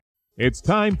It's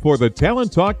time for the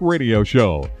Talent Talk Radio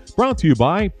Show, brought to you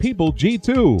by People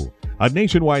G2, a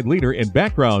nationwide leader in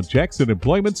background checks and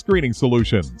employment screening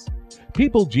solutions.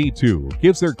 People G2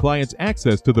 gives their clients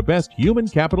access to the best human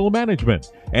capital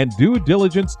management and due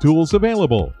diligence tools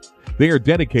available. They are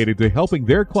dedicated to helping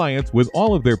their clients with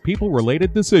all of their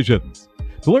people-related decisions.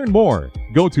 To learn more,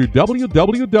 go to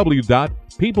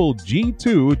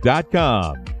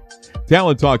www.peopleg2.com.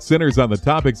 Talent Talk centers on the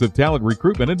topics of talent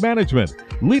recruitment and management,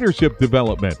 leadership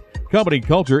development, company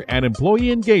culture, and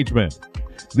employee engagement.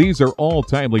 These are all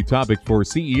timely topics for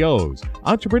CEOs,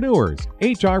 entrepreneurs,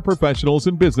 HR professionals,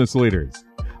 and business leaders.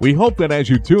 We hope that as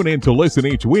you tune in to listen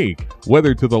each week,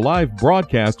 whether to the live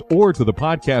broadcast or to the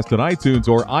podcast on iTunes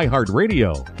or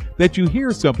iHeartRadio, that you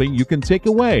hear something you can take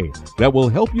away that will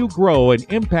help you grow and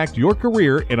impact your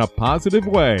career in a positive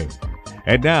way.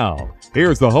 And now,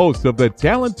 here's the host of the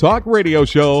Talent Talk Radio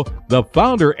Show, the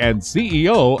founder and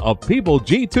CEO of People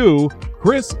G2,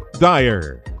 Chris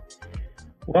Dyer.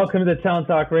 Welcome to the Talent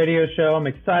Talk Radio Show. I'm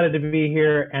excited to be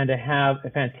here and to have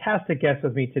a fantastic guest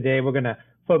with me today. We're going to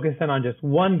focus in on just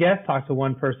one guest, talk to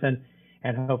one person,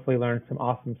 and hopefully learn some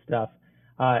awesome stuff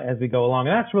as we go along.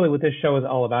 And that's really what this show is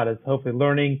all about, is hopefully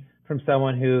learning from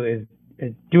someone who is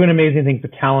doing amazing things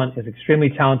with talent, is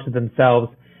extremely talented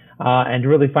themselves, and to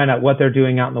really find out what they're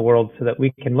doing out in the world so that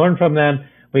we can learn from them.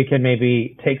 We can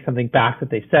maybe take something back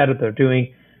that they said or they're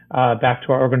doing back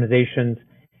to our organizations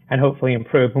and hopefully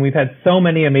improve. And we've had so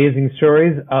many amazing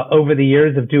stories over the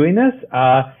years of doing this.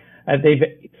 They've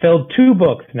filled 2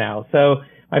 books now. So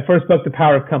my first book, The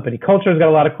Power of Company Culture, has got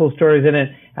a lot of cool stories in it.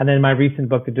 And then my recent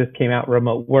book that just came out,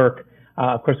 Remote Work.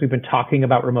 Of course, we've been talking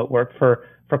about remote work for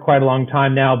quite a long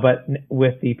time now, but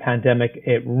with the pandemic,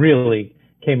 it really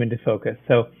came into focus.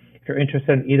 So if you're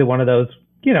interested in either one of those,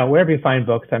 wherever you find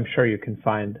books, I'm sure you can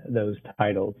find those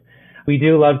titles. We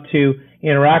do love to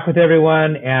interact with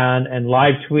everyone and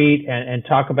live tweet and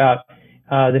talk about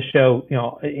the show,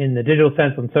 in the digital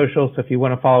sense on social. So if you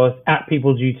want to follow us at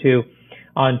PeopleG2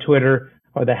 on Twitter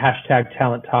or the hashtag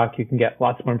Talent Talk, you can get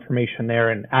lots more information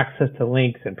there and access to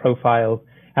links and profiles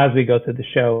as we go through the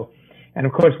show. And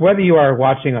of course, whether you are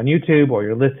watching on YouTube or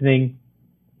you're listening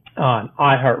on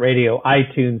iHeartRadio,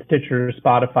 iTunes, Stitcher,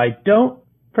 Spotify, don't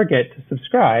forget to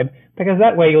subscribe, because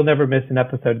that way you'll never miss an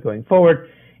episode going forward.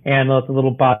 And let the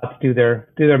little bots do their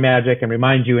magic and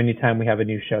remind you anytime we have a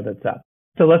new show that's up.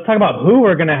 So let's talk about who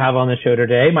we're going to have on the show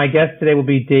today. My guest today will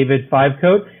be David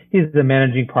Fivecoat. He's the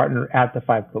managing partner at the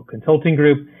Fivecoat Consulting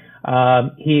Group.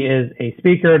 He is a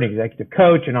speaker, an executive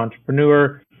coach, an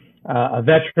entrepreneur, a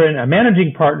veteran, a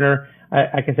managing partner,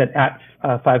 like I said, at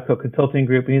Fivecoat Consulting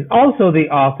Group. And he's also the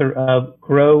author of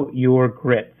Grow Your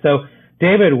Grit. So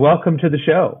David, welcome to the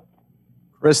show.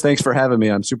 Chris, thanks for having me.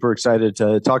 I'm super excited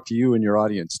to talk to you and your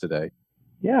audience today.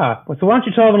 Yeah. So why don't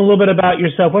you tell them a little bit about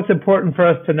yourself? What's important for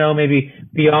us to know, maybe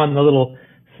beyond the little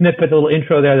snippet, the little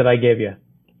intro there that I gave you?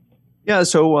 Yeah.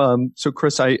 So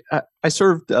Chris, I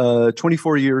served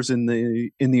 24 years in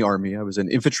the Army. I was an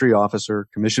infantry officer,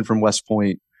 commissioned from West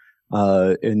Point.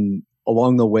 And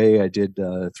along the way, I did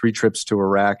 3 trips to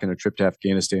Iraq and a trip to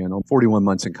Afghanistan, 41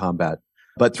 months in combat.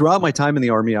 But throughout my time in the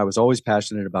Army, I was always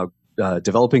passionate about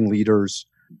developing leaders,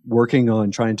 working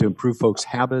on trying to improve folks'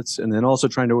 habits, and then also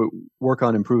trying to work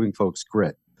on improving folks'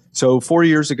 grit. So 4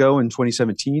 years ago in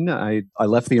 2017, I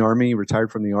left the Army,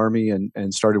 retired from the Army,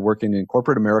 and started working in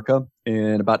corporate America.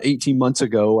 And about 18 months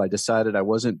ago, I decided I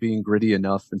wasn't being gritty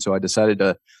enough. And so I decided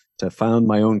to found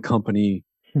my own company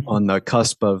on the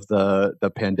cusp of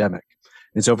the pandemic.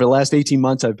 And so for the last 18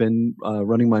 months, I've been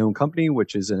running my own company,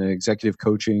 which is an executive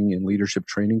coaching and leadership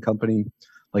training company,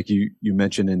 like you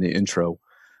mentioned in the intro.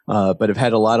 But I've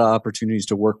had a lot of opportunities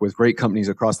to work with great companies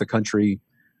across the country,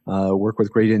 work with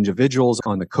great individuals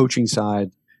on the coaching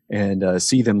side, and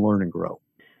see them learn and grow.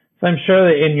 So I'm sure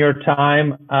that in your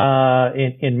time,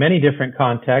 in many different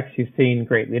contexts, you've seen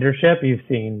great leadership, you've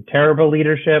seen terrible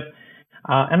leadership.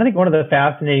 And I think one of the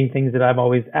fascinating things that I've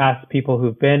always asked people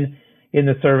who've been in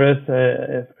the service,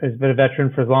 has been a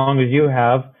veteran for as long as you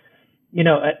have,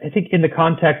 I think in the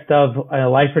context of a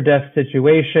life or death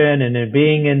situation and in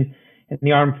being in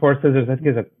the armed forces,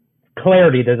 there's a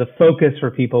clarity, there's a focus for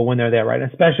people when they're there, right?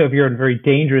 Especially if you're in very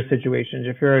dangerous situations,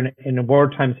 if you're in a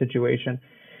wartime situation.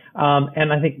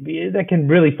 And I think that can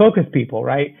really focus people,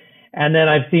 right? And then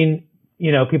I've seen,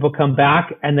 people come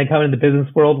back and they come into the business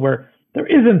world where there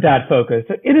isn't that focus.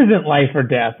 It isn't life or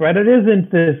death, right? It isn't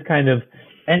this kind of,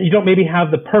 and you don't maybe have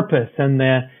the purpose and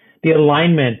the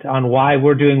alignment on why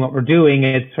we're doing what we're doing.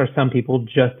 It's for some people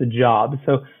just a job.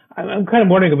 So I'm kind of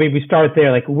wondering if maybe start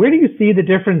there. Like, where do you see the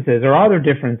differences, or are there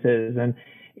differences? And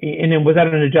then was that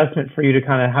an adjustment for you to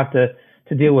kind of have to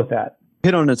deal with that?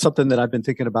 hit on something that I've been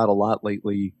thinking about a lot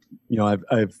lately.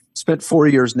 I've spent 4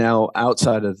 years now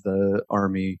outside of the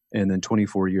Army and then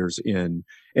 24 years in,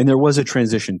 and there was a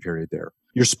transition period there.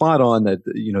 You're spot on that,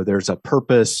 there's a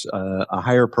purpose, a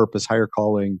higher purpose, higher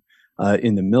calling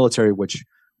in the military, which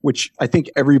I think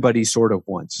everybody sort of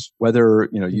wants. Whether,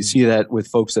 you see that with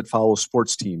folks that follow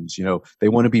sports teams, they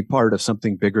want to be part of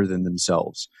something bigger than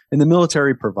themselves. And the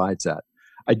military provides that.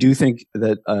 I do think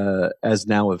that as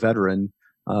now a veteran,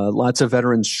 lots of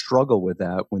veterans struggle with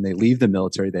that when they leave the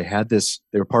military. They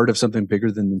were part of something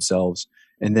bigger than themselves,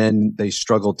 and then they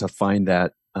struggle to find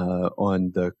that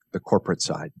on the corporate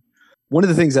side. One of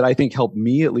the things that I think helped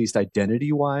me, at least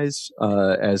identity-wise,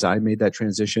 as I made that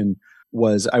transition,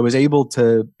 was I was able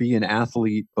to be an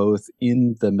athlete both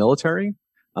in the military.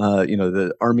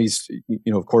 The Army's,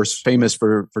 of course, famous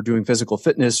for doing physical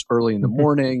fitness early in the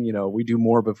morning. We do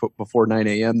more before 9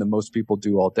 a.m. than most people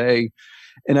do all day.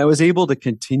 And I was able to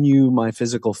continue my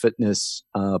physical fitness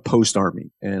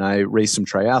post-Army. And I raced some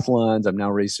triathlons. I'm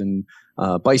now racing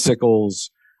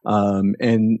bicycles.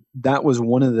 And that was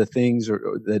one of the things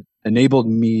that enabled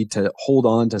me to hold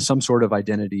on to some sort of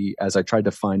identity as I tried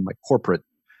to find my corporate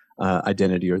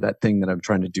identity, or that thing that I'm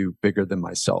trying to do bigger than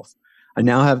myself. I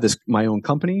now have my own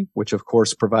company, which of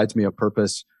course provides me a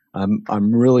purpose.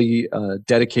 I'm really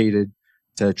dedicated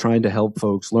to trying to help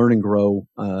folks learn and grow,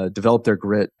 develop their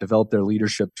grit, develop their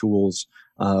leadership tools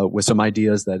with some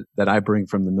ideas that I bring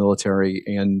from the military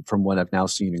and from what I've now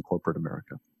seen in corporate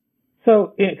America.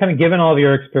 So, kind of given all of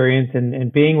your experience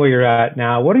and being where you're at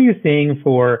now, what are you seeing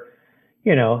for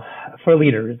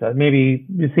leaders? Maybe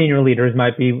the senior leaders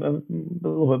might be a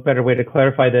little bit better way to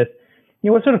clarify this.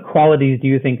 What sort of qualities do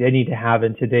you think they need to have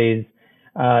in today's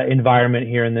environment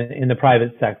here in the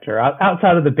private sector,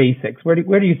 outside of the basics? Where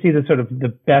do you see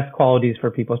the best qualities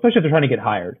for people, especially if they're trying to get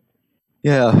hired?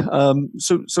 Yeah.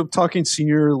 So talking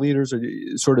senior leaders or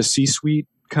sort of C-suite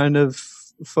kind of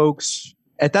folks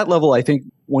at that level, I think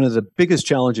one of the biggest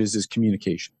challenges is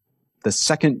communication. The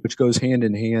second, which goes hand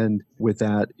in hand with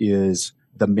that, is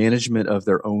the management of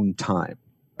their own time.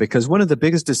 Because one of the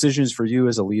biggest decisions for you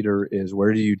as a leader is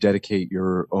where do you dedicate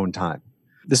your own time?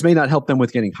 This may not help them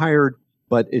with getting hired,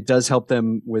 but it does help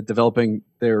them with developing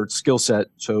their skill set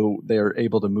so they're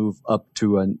able to move up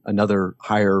to another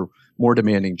higher, more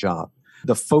demanding job.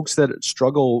 The folks that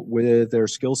struggle with their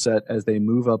skill set as they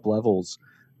move up levels,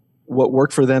 what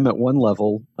worked for them at one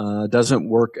level doesn't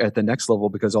work at the next level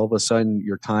because all of a sudden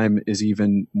your time is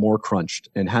even more crunched.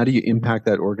 And how do you impact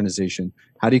that organization?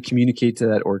 How do you communicate to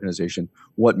that organization?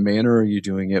 What manner are you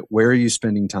doing it? Where are you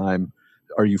spending time?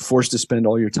 Are you forced to spend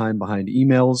all your time behind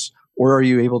emails? Or are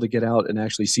you able to get out and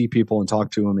actually see people and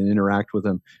talk to them and interact with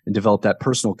them and develop that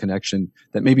personal connection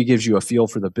that maybe gives you a feel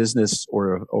for the business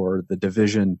or the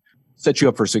division, set you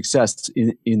up for success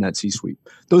in that C-suite?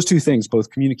 Those two things, both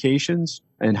communications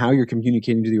and how you're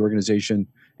communicating to the organization,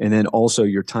 and then also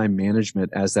your time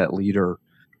management as that leader.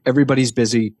 Everybody's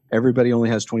busy. Everybody only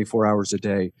has 24 hours a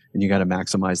day, and you got to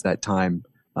maximize that time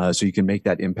so you can make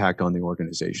that impact on the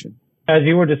organization. As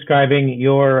you were describing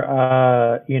your,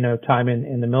 time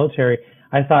in the military,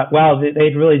 I thought, wow,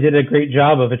 they really did a great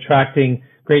job of attracting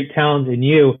great talent in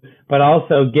you, but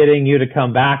also getting you to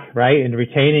come back, right, and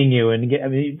retaining you. And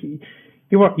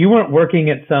you weren't working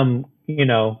at some,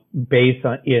 base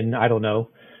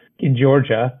in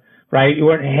Georgia, right? You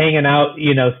weren't hanging out,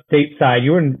 stateside.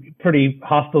 You were in pretty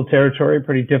hostile territory,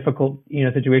 pretty difficult,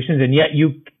 situations, and yet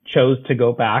you chose to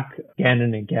go back again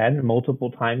and again,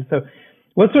 multiple times. So,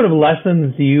 what sort of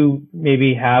lessons do you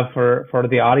maybe have for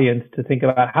the audience to think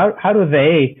about? How do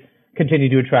they continue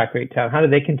to attract great talent? How do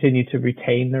they continue to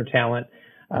retain their talent,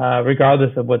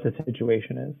 regardless of what the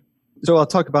situation is? So I'll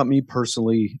talk about me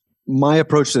personally. My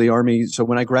approach to the Army. So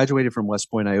when I graduated from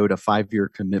West Point, I owed a 5-year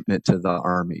commitment to the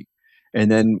Army. And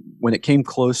then when it came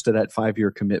close to that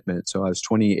 5-year commitment, so I was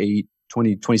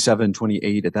 27,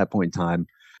 28 at that point in time,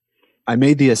 I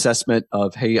made the assessment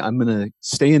of, hey, I'm going to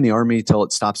stay in the Army till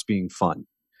it stops being fun.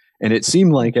 And it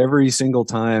seemed like every single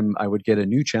time I would get a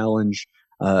new challenge,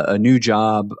 a new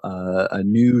job, a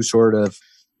new sort of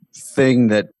thing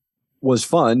that was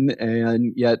fun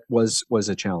and yet was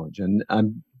a challenge. And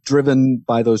I'm driven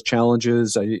by those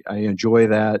challenges. I enjoy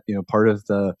that, part of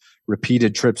the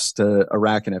repeated trips to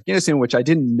Iraq and Afghanistan, which I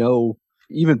didn't know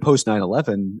even post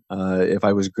 9/11 if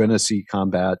I was going to see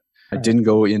combat. I didn't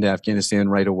go into Afghanistan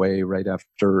right away, right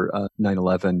after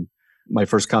 9/11. My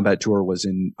first combat tour was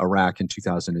in Iraq in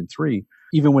 2003.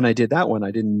 Even when I did that one,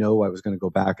 I didn't know I was going to go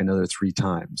back another 3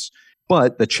 times.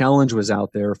 But the challenge was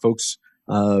out there. Folks,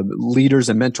 leaders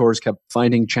and mentors kept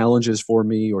finding challenges for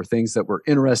me or things that were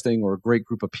interesting or a great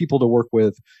group of people to work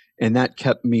with. And that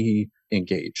kept me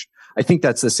engaged. I think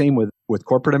that's the same with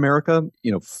corporate America.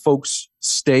 Folks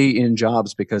stay in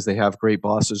jobs because they have great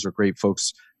bosses or great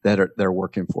folks they're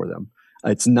working for them.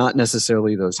 It's not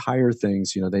necessarily those higher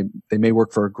things. They may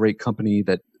work for a great company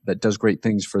that does great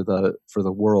things for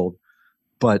the world,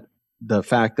 but the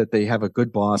fact that they have a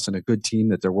good boss and a good team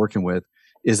that they're working with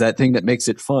is that thing that makes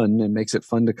it fun and makes it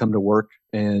fun to come to work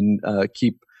and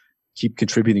keep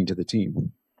contributing to the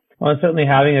team. Well, certainly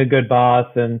having a good boss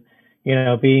and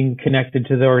being connected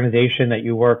to the organization that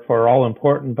you work for are all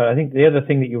important. But I think the other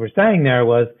thing that you were saying there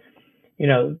was,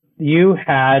 you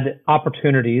had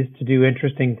opportunities to do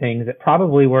interesting things that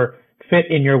probably were fit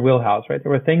in your wheelhouse, right?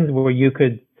 There were things where you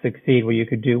could succeed, where you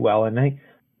could do well. And I think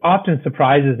often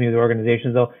surprises me with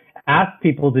organizations. They'll ask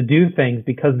people to do things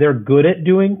because they're good at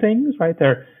doing things, right?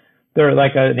 They're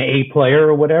like an A player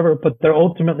or whatever, but they're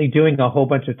ultimately doing a whole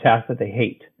bunch of tasks that they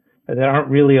hate, that aren't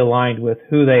really aligned with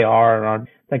who they are. And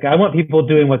like, I want people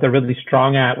doing what they're really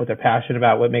strong at, what they're passionate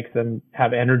about, what makes them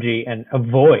have energy, and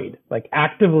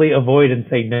actively avoid and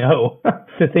say no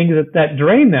to things that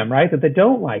drain them, right? That they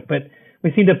don't like. But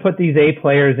we seem to put these A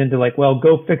players into well,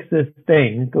 go fix this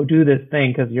thing, go do this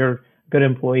thing because you're a good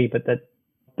employee. But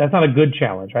that's not a good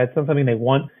challenge, right? It's not something they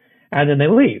want, and then they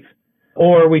leave.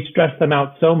 Or we stress them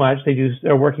out so much,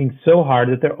 they're working so hard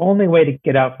that their only way to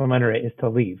get out from under it is to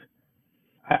leave.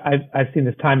 I've seen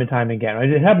this time and time again. Right?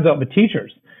 It happens with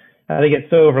teachers. They get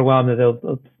so overwhelmed that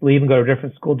they'll leave and go to a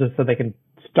different school just so they can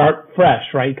start fresh,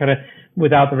 right? Kind of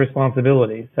without the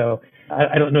responsibility. So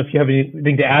I don't know if you have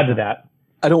anything to add to that.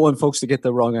 I don't want folks to get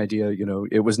the wrong idea.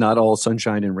 It was not all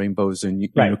sunshine and rainbows and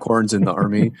unicorns in the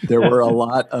Army. There were a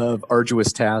lot of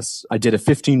arduous tasks. I did a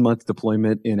 15-month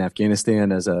deployment in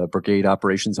Afghanistan as a brigade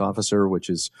operations officer,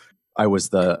 I was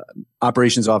the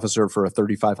operations officer for a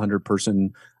 3,500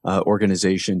 person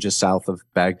organization just south of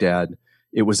Baghdad.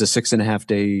 It was a 6.5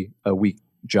 day a week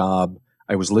job.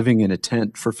 I was living in a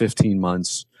tent for 15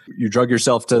 months. You drug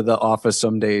yourself to the office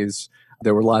some days.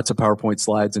 There were lots of PowerPoint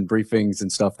slides and briefings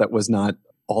and stuff that was not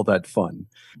all that fun.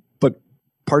 But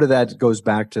part of that goes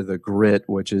back to the grit,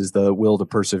 which is the will to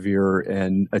persevere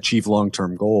and achieve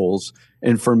long-term goals.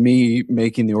 And for me,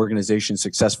 making the organization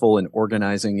successful and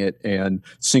organizing it and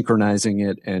synchronizing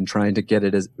it and trying to get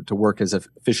it to work as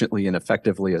efficiently and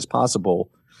effectively as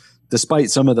possible, despite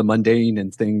some of the mundane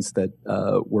and things that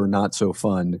were not so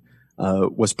fun,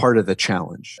 was part of the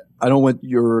challenge. I don't want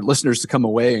your listeners to come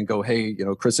away and go, hey,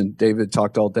 Chris and David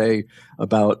talked all day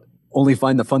about only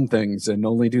find the fun things and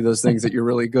only do those things that you're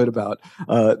really good about.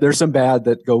 There's some bad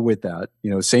that go with that.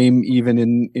 Same even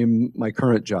in my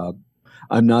current job.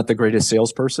 I'm not the greatest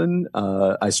salesperson.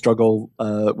 I struggle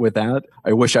with that.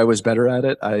 I wish I was better at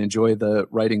it. I enjoy the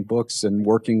writing books and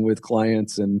working with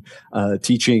clients and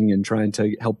teaching and trying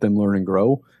to help them learn and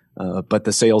grow. But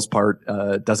the sales part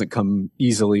doesn't come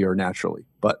easily or naturally.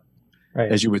 But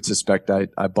right. As you would suspect,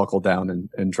 I buckle down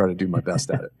and try to do my best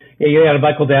at it. Yeah, you got to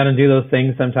buckle down and do those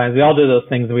things sometimes. We all do those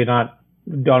things that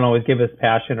don't always give us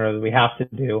passion or that we have to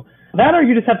do. That or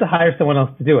you just have to hire someone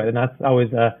else to do it. And that's always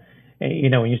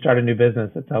when you start a new business,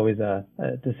 it's always a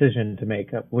decision to make.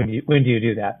 When do you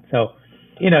do that? So,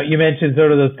 you mentioned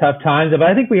sort of those tough times, but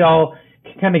I think we all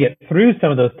can kind of get through some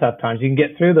of those tough times. You can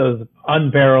get through those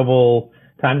unbearable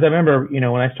times. I remember,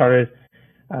 when I started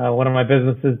one of my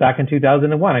businesses back in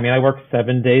 2001. I worked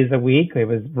 7 days a week. It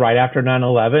was right after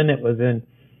 9/11. It was in,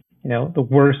 the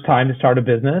worst time to start a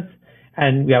business.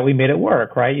 And yeah, we made it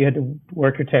work, right? You had to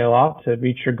work your tail off to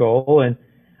reach your goal. And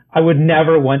I would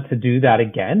never want to do that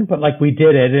again, but we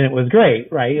did it and it was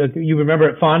great, right? You remember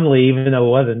it fondly, even though it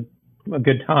wasn't a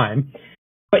good time,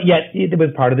 but yet it was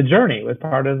part of the journey. It was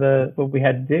part of what we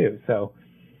had to do. So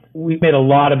we made a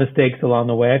lot of mistakes along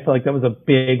the way. I feel like that was a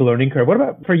big learning curve. What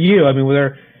about for you? Were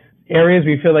there areas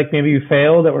where you feel like maybe you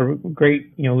failed that were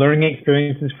great, learning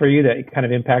experiences for you that kind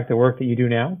of impact the work that you do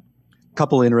now? A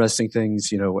couple interesting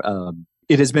things,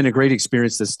 it has been a great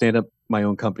experience to stand up my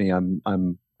own company.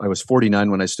 I was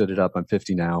 49 when I stood it up. I'm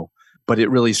 50 now, but it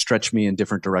really stretched me in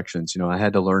different directions. I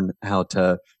had to learn how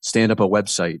to stand up a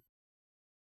website.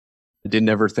 I didn't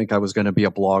ever think I was going to be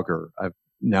a blogger. I've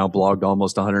now blogged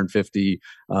almost 150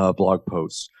 blog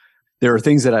posts. There are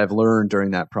things that I've learned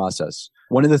during that process.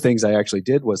 One of the things I actually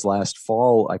did was last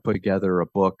fall, I put together a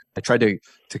book. I tried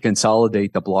to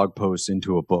consolidate the blog posts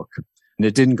into a book, and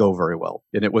it didn't go very well.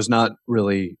 And it was not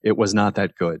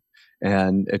that good.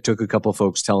 And it took a couple of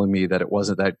folks telling me that it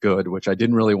wasn't that good, which I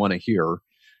didn't really want to hear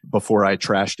before I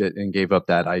trashed it and gave up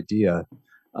that idea.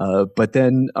 But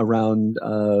then around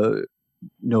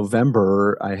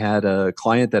November, I had a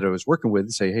client that I was working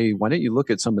with say, hey, why don't you look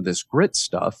at some of this grit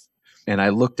stuff? And I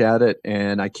looked at it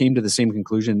and I came to the same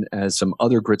conclusion as some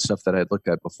other grit stuff that I'd looked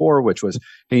at before, which was,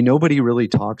 hey, nobody really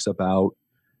talks about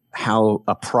how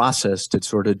a process to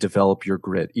sort of develop your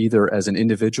grit, either as an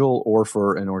individual or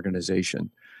for an organization.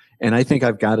 And I think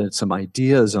I've got some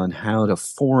ideas on how to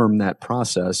form that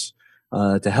process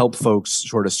to help folks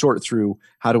sort of sort through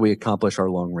how do we accomplish our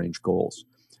long range goals.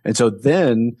 And so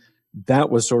then that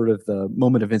was sort of the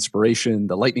moment of inspiration,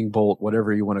 the lightning bolt,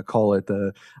 whatever you want to call it,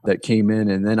 that came in.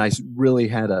 And then I really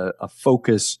had a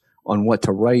focus on what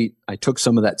to write. I took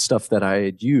some of that stuff that I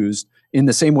had used in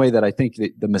the same way that I think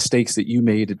that the mistakes that you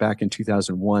made back in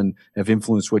 2001 have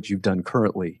influenced what you've done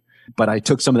currently. But I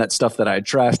took some of that stuff that I had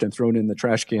trashed and thrown in the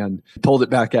trash can, pulled it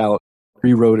back out,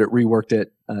 rewrote it, reworked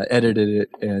it, edited it,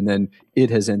 and then it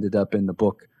has ended up in the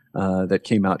book that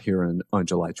came out here on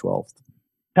July 12th.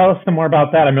 Tell us some more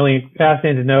about that. I'm really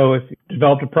fascinated to know if you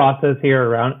developed a process here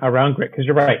around grit, because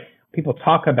you're right. People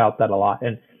talk about that a lot.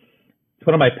 And it's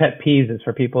one of my pet peeves is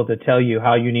for people to tell you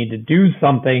how you need to do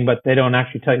something, but they don't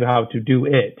actually tell you how to do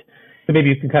it. So maybe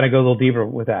you can kind of go a little deeper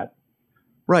with that.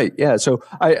 Right. Yeah. So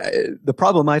the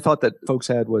problem I thought that folks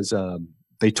had was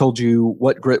they told you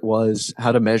what grit was,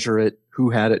 how to measure it, who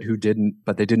had it, who didn't,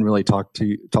 but they didn't really talk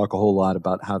a whole lot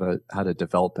about how to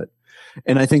develop it.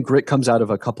 And I think grit comes out of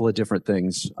a couple of different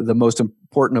things. The most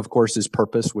important, of course, is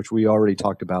purpose, which we already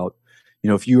talked about. You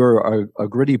know, if you are a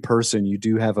gritty person, you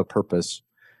do have a purpose,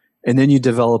 and then you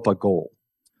develop a goal.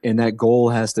 And that goal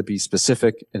has to be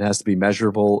specific, it has to be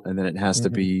measurable, and then it has to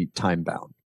be time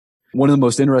bound. One of the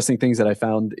most interesting things that I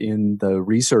found in the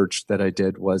research that I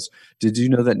did was, did you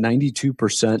know that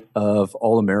 92% of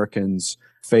all Americans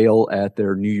fail at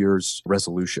their New Year's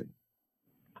resolution?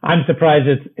 I'm surprised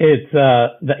it's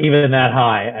even that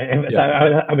high.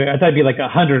 I mean, I thought it'd be like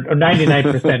 100 or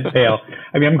 99% fail.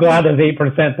 I mean, I'm glad there's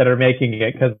 8% that are making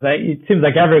it, because it seems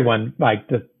like everyone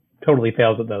just totally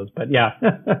fails at those. But yeah.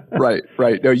 Right.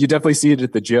 No, you definitely see it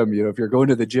at the gym. You know, if you're going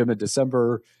to the gym in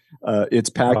December, it's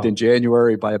packed in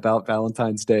January. By about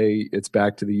Valentine's Day, it's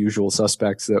back to the usual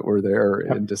suspects that were there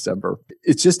in December.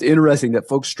 It's just interesting that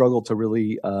folks struggle to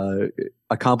really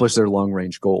accomplish their long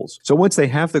range goals. So once they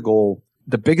have the goal,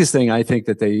 the biggest thing I think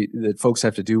that folks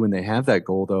have to do when they have that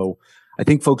goal, though, I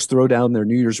think folks throw down their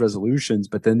New Year's resolutions,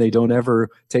 but then they don't ever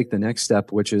take the next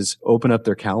step, which is open up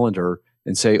their calendar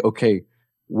and say, okay,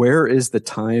 where is the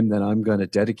time that I'm going to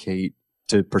dedicate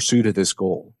to pursuit of this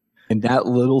goal? And that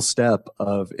little step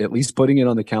of at least putting it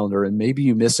on the calendar, and maybe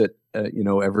you miss it,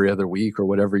 every other week or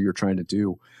whatever you're trying to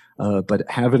do. But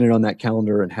having it on that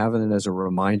calendar and having it as a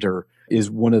reminder is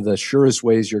one of the surest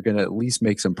ways you're going to at least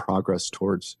make some progress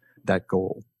towards that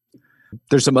goal.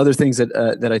 There's some other things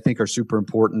that I think are super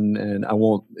important, and I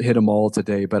won't hit them all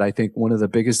today, but I think one of the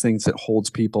biggest things that holds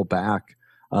people back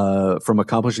from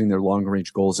accomplishing their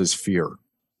long-range goals is fear.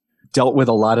 Dealt with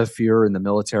a lot of fear in the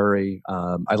military.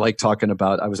 I like talking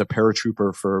about, I was a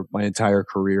paratrooper for my entire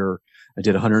career. I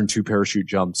did 102 parachute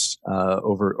jumps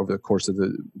over the course of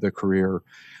the career.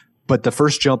 But the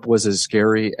first jump was as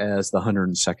scary as the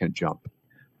 102nd jump.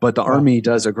 But the Army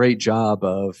does a great job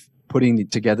of putting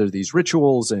together these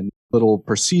rituals and little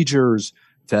procedures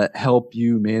to help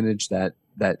you manage that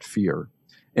fear.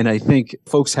 And I think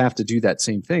folks have to do that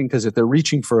same thing, because if they're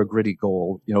reaching for a gritty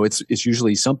goal, it's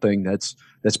usually something that's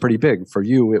pretty big. For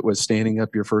you, it was standing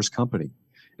up your first company.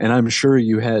 And I'm sure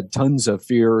you had tons of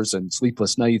fears and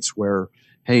sleepless nights where,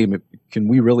 hey, can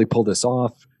we really pull this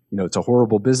off? It's a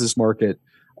horrible business market.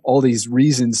 All these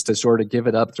reasons to sort of give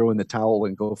it up, throw in the towel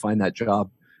and go find that job,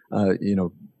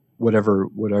 whatever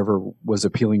was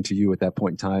appealing to you at that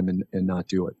point in time, and not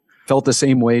do it. Felt the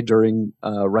same way during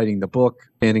writing the book,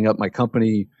 standing up my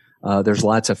company. There's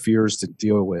lots of fears to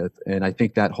deal with, and I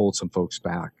think that holds some folks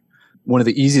back. One of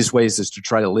the easiest ways is to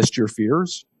try to list your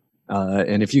fears.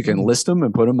 And if you can list them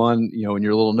and put them on, in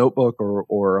your little notebook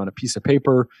or on a piece of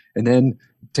paper, and then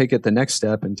take it the next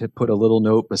step and to put a little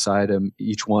note beside them,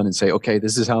 each one, and say, okay,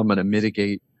 this is how I'm going to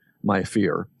mitigate my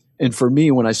fear. And for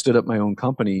me, when I stood up my own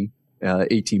company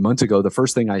 18 months ago, the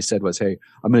first thing I said was, hey,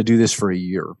 I'm going to do this for a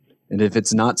year. And if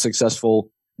it's not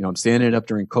successful, I'm standing up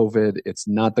during COVID. It's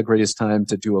not the greatest time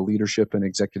to do a leadership and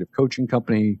executive coaching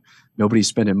company. Nobody's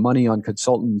spending money on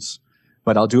consultants,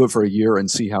 but I'll do it for a year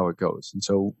and see how it goes. And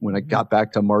so when I got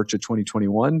back to March of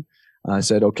 2021, I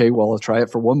said, okay, well, I'll try it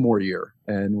for one more year,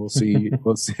 and we'll see.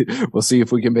 we'll see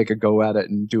if we can make a go at it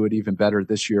and do it even better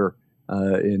this year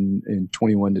in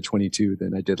 21 to 22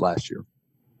 than I did last year.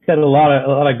 You said a lot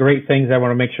of great things. I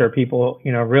want to make sure people,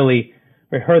 really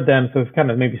heard them. So we've kind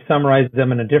of maybe summarized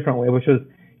them in a different way, which was,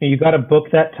 you got to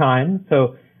book that time.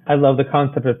 So I love the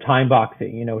concept of time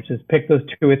boxing, which is pick those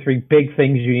 2 or 3 big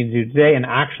things you need to do today and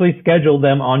actually schedule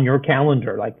them on your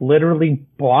calendar. Like literally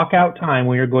block out time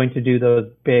when you're going to do those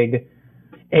big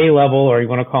A-level, or you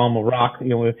want to call them a rock,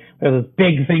 where those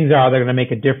big things are, they're going to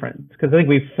make a difference. Because I think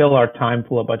we fill our time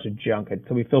full of a bunch of junk. And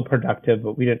so we feel productive,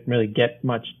 but we didn't really get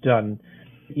much done.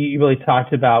 You really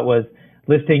talked about was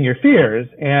listing your fears.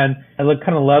 And I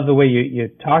kind of love the way you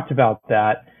talked about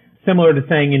that. Similar to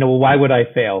saying, well, why would I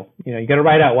fail? You got to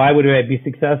write out, why would I be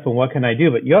successful? What can I do?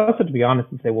 But you also have to be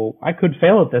honest and say, well, I could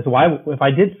fail at this. Why, if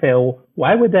I did fail,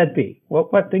 why would that be?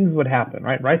 What things would happen,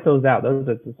 right? Write those out. Those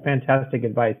are fantastic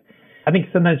advice. I think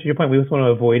sometimes to your point, we just want to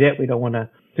avoid it. We don't want to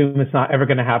assume it's not ever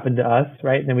going to happen to us,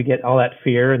 right? And then we get all that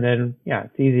fear. And then,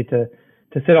 it's easy to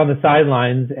sit on the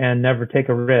sidelines and never take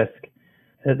a risk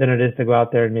than it is to go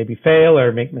out there and maybe fail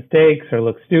or make mistakes or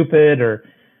look stupid or,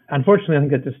 unfortunately, I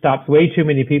think it just stops way too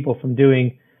many people from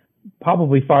doing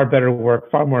probably far better work,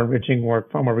 far more enriching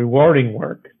work, far more rewarding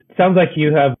work. It sounds like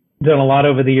you have done a lot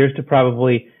over the years to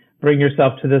probably bring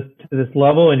yourself to this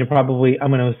level, and you're probably,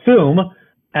 I'm going to assume,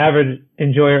 avid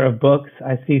enjoyer of books.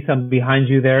 I see some behind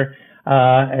you there,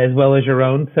 as well as your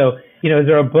own. So, is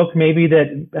there a book maybe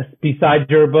that, besides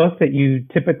your book, that you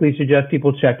typically suggest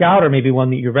people check out, or maybe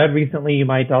one that you read recently you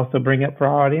might also bring up for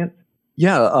our audience?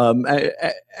 Yeah,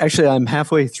 actually, I'm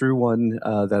halfway through one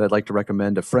that I'd like to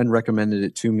recommend. A friend recommended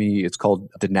it to me. It's called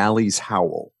Denali's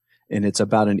Howl, and it's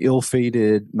about an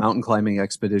ill-fated mountain climbing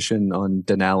expedition on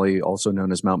Denali, also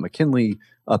known as Mount McKinley,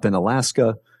 up in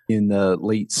Alaska in the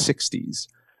late 60s.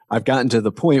 I've gotten to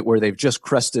the point where they've just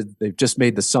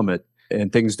made the summit,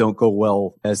 and things don't go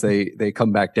well as they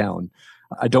come back down.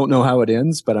 I don't know how it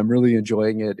ends, but I'm really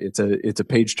enjoying it. It's a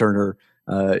page turner.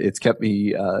 It's kept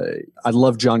me. I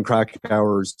love John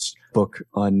Krakauer's book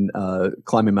on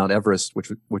climbing Mount Everest,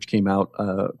 which came out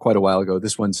quite a while ago.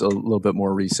 This one's a little bit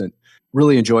more recent.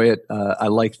 Really enjoy it. I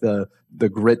like the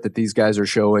grit that these guys are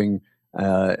showing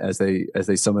as they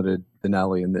summited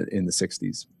Denali in the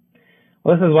 60s.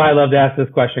 Well, this is why I love to ask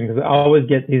this question, because I always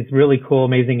get these really cool,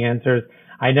 amazing answers.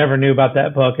 I never knew about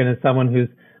that book, and as someone who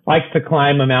likes to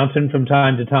climb a mountain from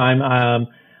time to time,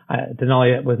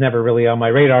 Denali was never really on my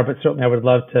radar, but certainly I would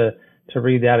love to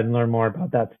read that and learn more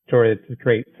about that story. It's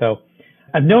great. So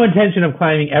I have no intention of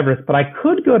climbing Everest, but I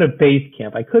could go to base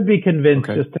camp. I could be convinced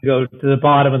just to go to the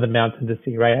bottom of the mountain to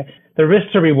see, right? The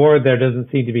risk to reward there doesn't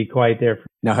seem to be quite there.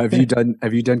 Now, have you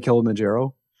done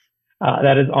Kilimanjaro?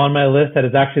 That is on my list. That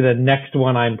is actually the next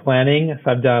one I'm planning. So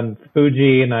I've done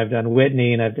Fuji and I've done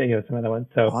Whitney and I've done some other ones.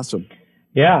 So awesome.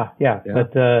 Yeah.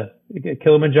 But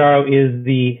Kilimanjaro is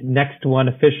the next one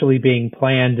officially being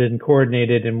planned and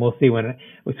coordinated, and we'll see when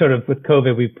with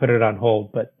COVID we put it on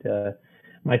hold. But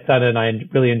my son and I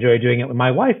really enjoy doing it. My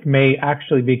wife may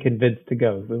actually be convinced to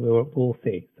go. We'll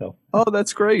see. So. Oh,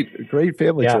 that's great! Great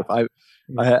family trip.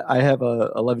 I have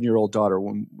a 11-year-old daughter.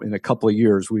 In a couple of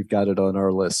years, we've got it on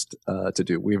our list to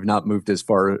do. We have not moved as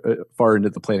far into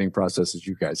the planning process as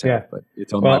you guys have, but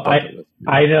it's on my bucket list.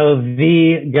 I know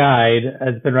the guide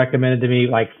has been recommended to me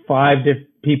like 5 different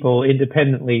people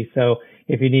independently. So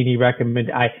if you need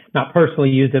any I not personally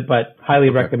used it, but highly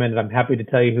recommended. I'm happy to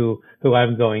tell you who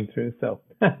I'm going through. So.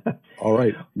 All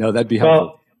right. No, that'd be helpful.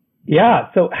 Well, yeah.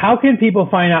 So how can people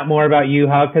find out more about you?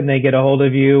 How can they get a hold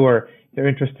of you, or they're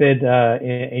interested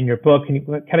in your book? Can you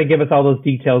kind of give us all those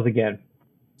details again?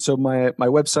 So my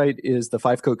website is the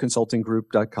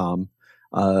fivecoatconsultinggroup.com.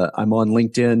 I'm on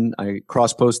LinkedIn. I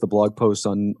cross-post the blog posts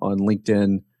on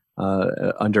LinkedIn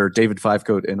under David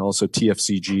Fivecoat and also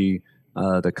TFCG,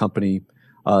 the company.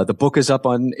 The book is up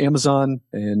on Amazon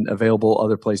and available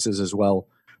other places as well.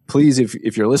 Please,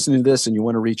 if you're listening to this and you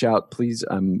want to reach out, please,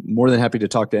 I'm more than happy to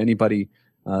talk to anybody.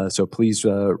 So please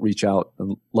reach out.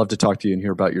 I'd love to talk to you and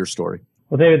hear about your story.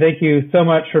 Well, David, thank you so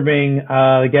much for being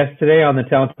the guest today on the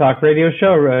Talent Talk radio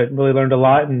show. Really learned a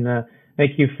lot, and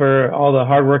thank you for all the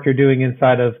hard work you're doing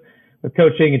inside of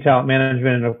coaching and talent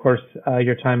management, and of course,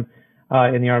 your time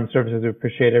in the armed services. We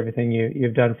appreciate everything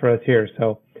you've done for us here.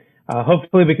 So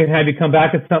hopefully we can have you come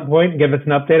back at some point and give us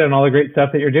an update on all the great stuff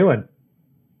that you're doing.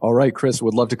 All right, Chris,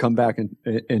 would love to come back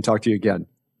and talk to you again.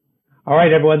 All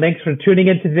right, everyone. Thanks for tuning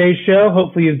in to today's show.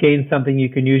 Hopefully you've gained something you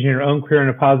can use in your own career in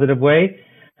a positive way.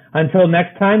 Until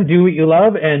next time, do what you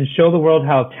love and show the world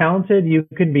how talented you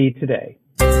can be today.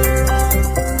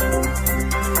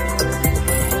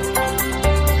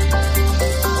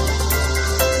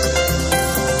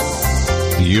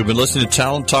 You've been listening to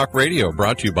Talent Talk Radio,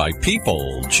 brought to you by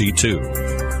People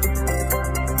G2.